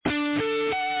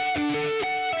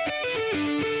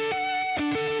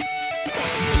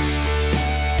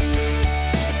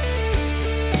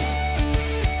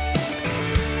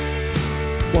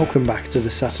Welcome back to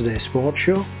the Saturday Sports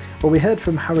Show. Well, we heard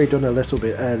from Harry Dunn a little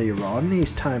bit earlier on, his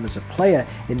time as a player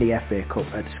in the FA Cup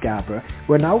at Scarborough.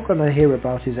 We're now going to hear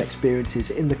about his experiences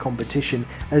in the competition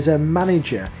as a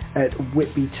manager at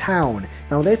Whitby Town.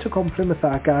 Now, they took on Plymouth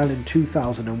Argyle in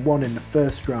 2001 in the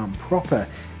first round proper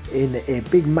in a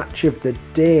big match of the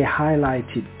day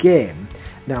highlighted game.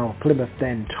 Now, Plymouth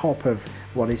then top of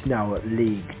what is now at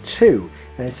League 2.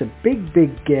 And it's a big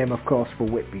game, of course, for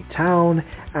Whitby Town,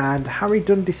 and Harry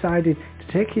Dunn decided to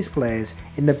take his players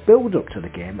in the build-up to the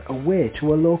game away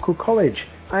to a local college.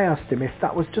 I asked him if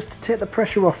that was just to take the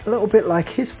pressure off, a little bit like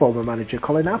his former manager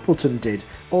Colin Appleton did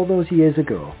all those years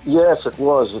ago. Yes, it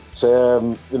was.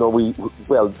 The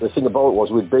thing about it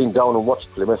was we'd been down and watched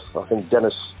Plymouth. I think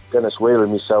Dennis Whale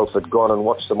and myself had gone and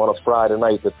watched them on a Friday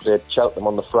night. They played Cheltenham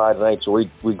on the Friday night, so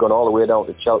we'd gone all the way down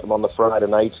to Cheltenham on the Friday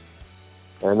night.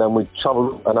 And then we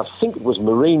travelled, and I think it was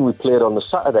Marine we played on the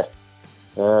Saturday.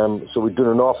 So we'd done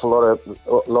an awful lot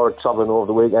of travelling over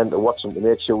the weekend to watch them to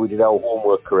make sure we did our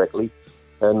homework correctly.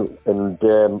 And we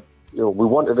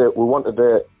wanted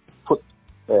to put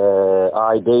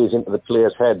ideas into the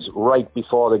players' heads right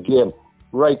before the game.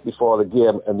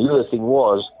 And the other thing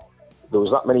was there was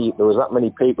that many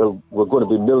people were going to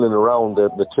be milling around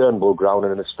the Turnbull ground,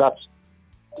 and it's that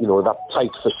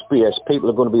tight for space. People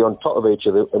are going to be on top of each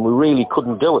other, and we really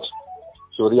couldn't do it.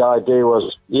 So the idea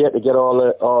was you had to get all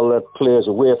the players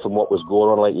away from what was going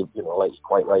on, like you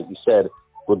quite rightly said,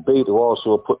 would be to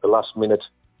also put the last minute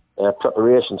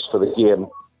preparations for the game,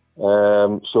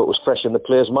 so it was fresh in the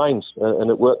players' minds, and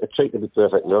it worked a treat, to be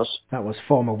perfectly honest. That was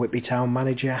former Whitby Town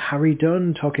manager Harry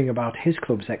Dunn talking about his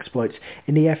club's exploits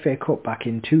in the FA Cup back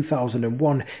in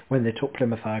 2001 when they took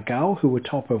Plymouth Argyle, who were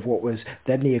top of what was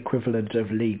then the equivalent of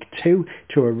League 2,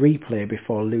 to a replay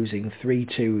before losing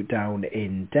 3-2 down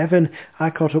in Devon. I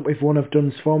caught up with one of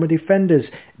Dunn's former defenders,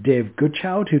 Dave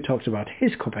Goodchild, who talked about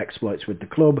his cup exploits with the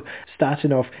club,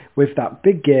 starting off with that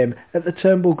big game at the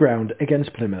Turnbull ground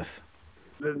against Plymouth.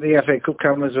 The FA Cup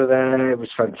cameras were there. It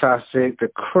was fantastic. The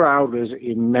crowd was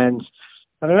immense.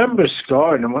 And I remember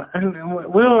scoring, and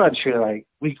we were actually like,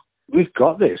 we've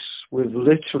got this. We've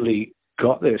literally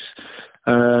got this.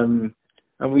 And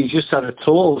we just had a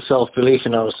total self-belief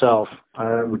in ourselves.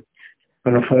 And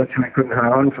unfortunately, I couldn't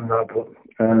hang on from that. But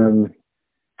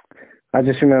I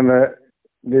just remember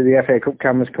the FA Cup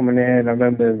cameras coming in. I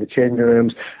remember the changing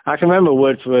rooms. I can remember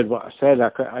word for word what I said.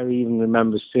 I even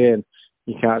remember saying,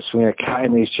 you can't swing a cat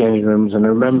in these changing rooms, and I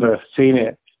remember seeing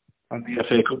it on the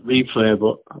FA Cup replay,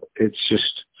 but it's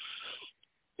just,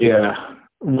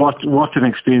 what an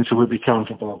experience it would be Town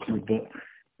Football Club. But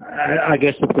I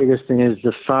guess the biggest thing is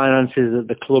the finances that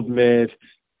the club made,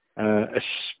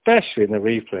 especially in the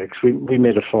replay, because we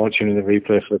made a fortune in the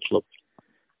replay for the club.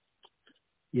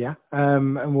 Yeah,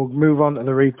 and we'll move on to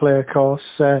the replay, of course.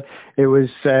 It was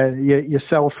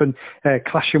yourself and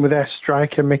clashing with their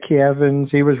striker, Mickey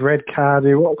Evans. He was red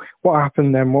carded. What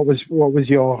happened then? What was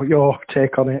your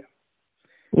take on it?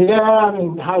 Yeah, I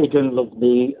mean, Harry didn't love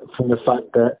me from the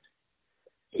fact that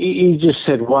he just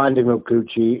said, wind him up,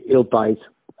 Gucci, he'll bite.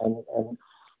 And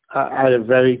I had a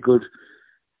very good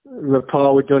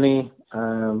rapport with Dunny,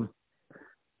 and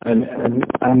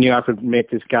I knew I could make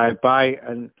this guy bite,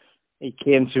 and he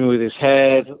came to me with his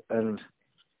head, and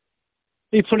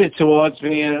he put it towards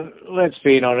me, and let's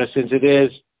be honest, in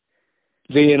today's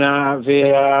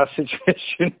VAR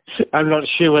situation, I'm not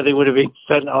sure whether he would have been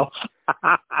sent off.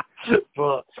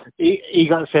 But he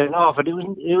got sent off, and it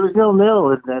was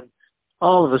 0-0, and then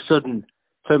all of a sudden,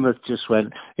 Plymouth just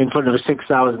went in front of a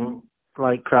 6,000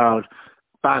 crowd,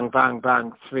 bang, bang,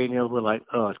 bang, 3-0. We're like,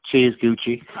 oh, cheers,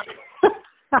 Gucci.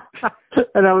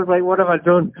 And I was like, what have I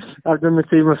done? I've done the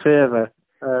team a favour.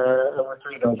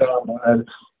 And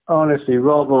honestly,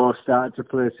 Robbo started to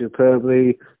play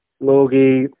superbly.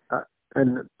 Logie,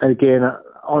 and again, I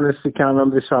honestly can't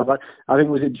remember this far, but I think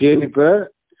was it Jamie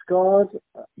Burt scored?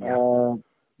 Yeah.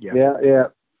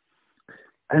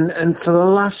 And for the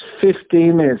last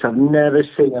 15 minutes, I've never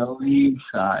seen a league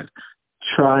side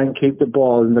try and keep the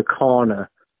ball in the corner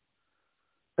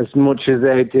as much as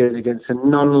they did against a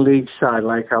non-league side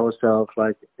like ourselves.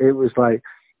 Like, it was like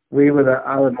we were at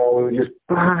Alamo, we were just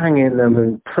banging them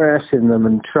and pressing them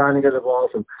and trying to get the ball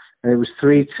to them. And it was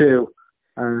 3-2,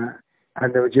 and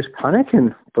they were just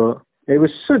panicking. But it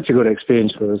was such a good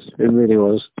experience for us. It really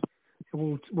was.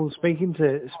 Well, speaking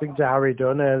to Harry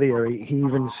Dunn earlier, he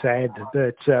even said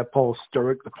that Paul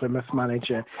Sturrock, the Plymouth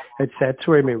manager, had said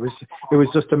to him it was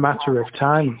just a matter of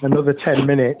time, another 10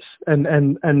 minutes, and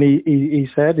he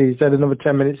said another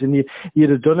 10 minutes and you'd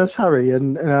have done us, Harry,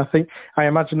 and I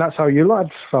imagine that's how you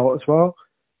lads felt as well.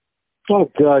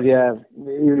 Oh God, yeah.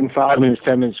 Even 5 minutes,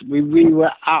 10 minutes. We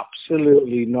were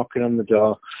absolutely knocking on the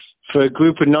door. For a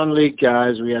group of non-league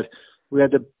guys, we had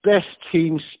the best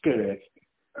team spirit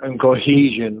and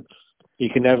cohesion you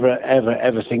can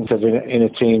ever think of in a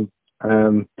team.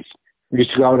 We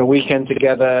used to go on a weekend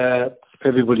together.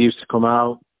 Everybody used to come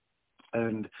out,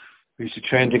 and we used to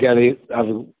train together,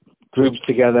 have groups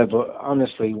together. But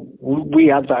honestly, we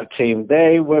had that team.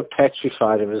 They were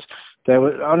petrified of us. They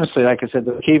were, honestly, like I said,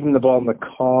 they were keeping the ball in the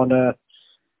corner.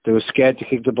 They were scared to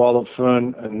kick the ball up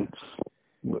front, and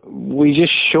we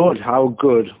just showed how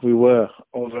good we were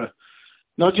over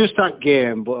not just that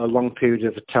game, but a long period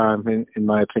of time, in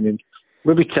my opinion.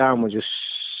 Rugby Town was just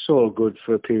so good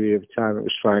for a period of time. It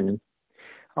was frightening.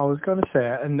 I was going to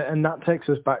say, and that takes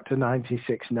us back to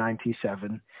 96,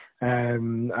 97.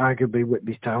 Arguably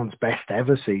Whitby Town's best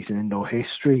ever season in their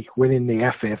history, winning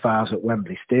the FA Finals at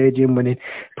Wembley Stadium, winning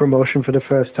promotion for the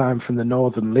first time from the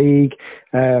Northern League,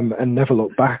 and never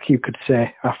looked back, you could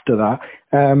say, after that.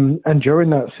 And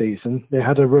during that season, they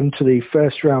had a run to the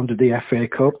first round of the FA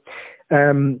Cup.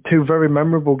 2 very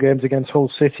memorable games against Hull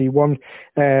City. One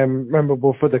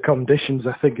memorable for the conditions,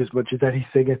 I think, as much as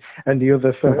anything, and the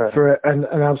other for an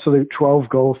absolute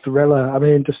 12-goal thriller. I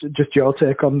mean, just your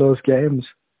take on those games.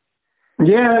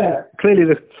 Yeah, clearly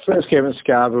the first game at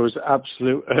Scarborough was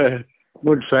absolute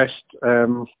mudfest.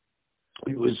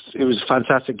 It was a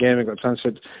fantastic game. I got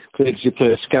transferred to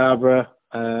play at Scarborough.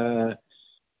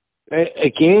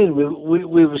 Again,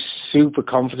 we were super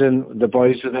confident. The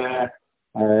boys were there.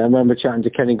 I remember chatting to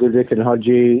Kenny Goodrick and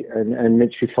Hodgie and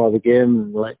Mitch before the game,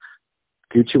 and like,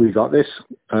 Gucci, we got this.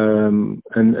 And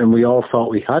we all thought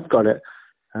we had got it.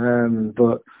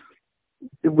 But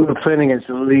we were playing against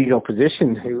a league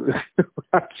opposition who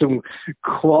had some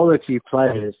quality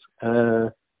players. I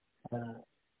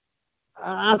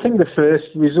think the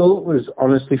first result was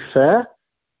honestly fair.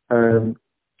 And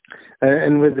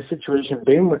with the situation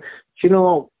being, you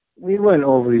know, we weren't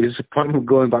overly disappointed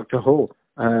going back to Hull.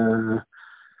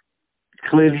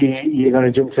 Clearly, you're going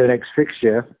to jump to the next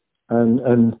fixture,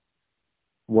 and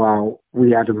wow,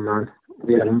 we had them, man.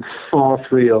 We had them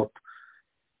 4-3 up,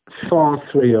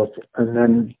 and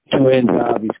then Dwayne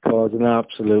Darby scored an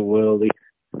absolute worldie.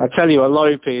 I tell you,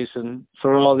 Laurie Pearson,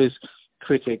 for all his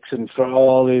critics and for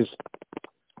all his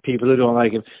people who don't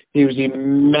like him, he was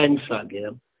immense that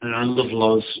game, and I love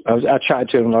Loz. I chatted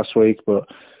to him last week, but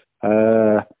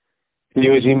he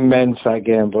was immense that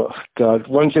game. But God,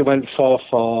 once it went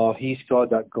 4-4, he scored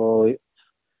that goal.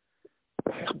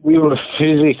 We were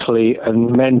physically and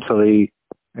mentally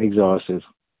exhausted,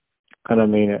 and I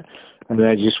mean it. And then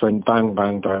it just went bang,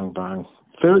 bang, bang, bang.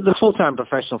 The full-time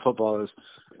professional footballers,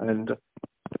 and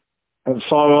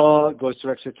 4-4 goes to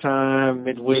extra time,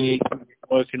 midweek,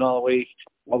 working all week.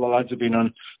 All the lads have been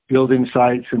on building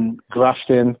sites and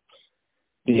grafting.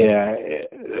 Yeah,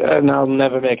 and I'll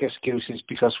never make excuses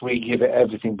because we give it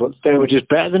everything, but they were just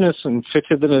better than us and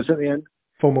fitter than us at the end.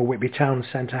 Former Whitby Town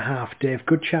centre-half Dave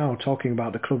Goodchow talking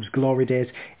about the club's glory days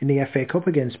in the FA Cup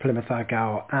against Plymouth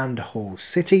Argyle and Hull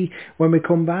City. When we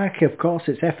come back, of course,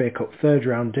 it's FA Cup third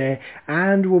round day,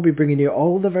 and we'll be bringing you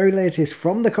all the very latest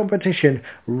from the competition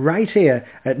right here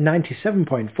at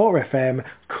 97.4 FM,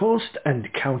 Coast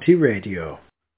and County Radio.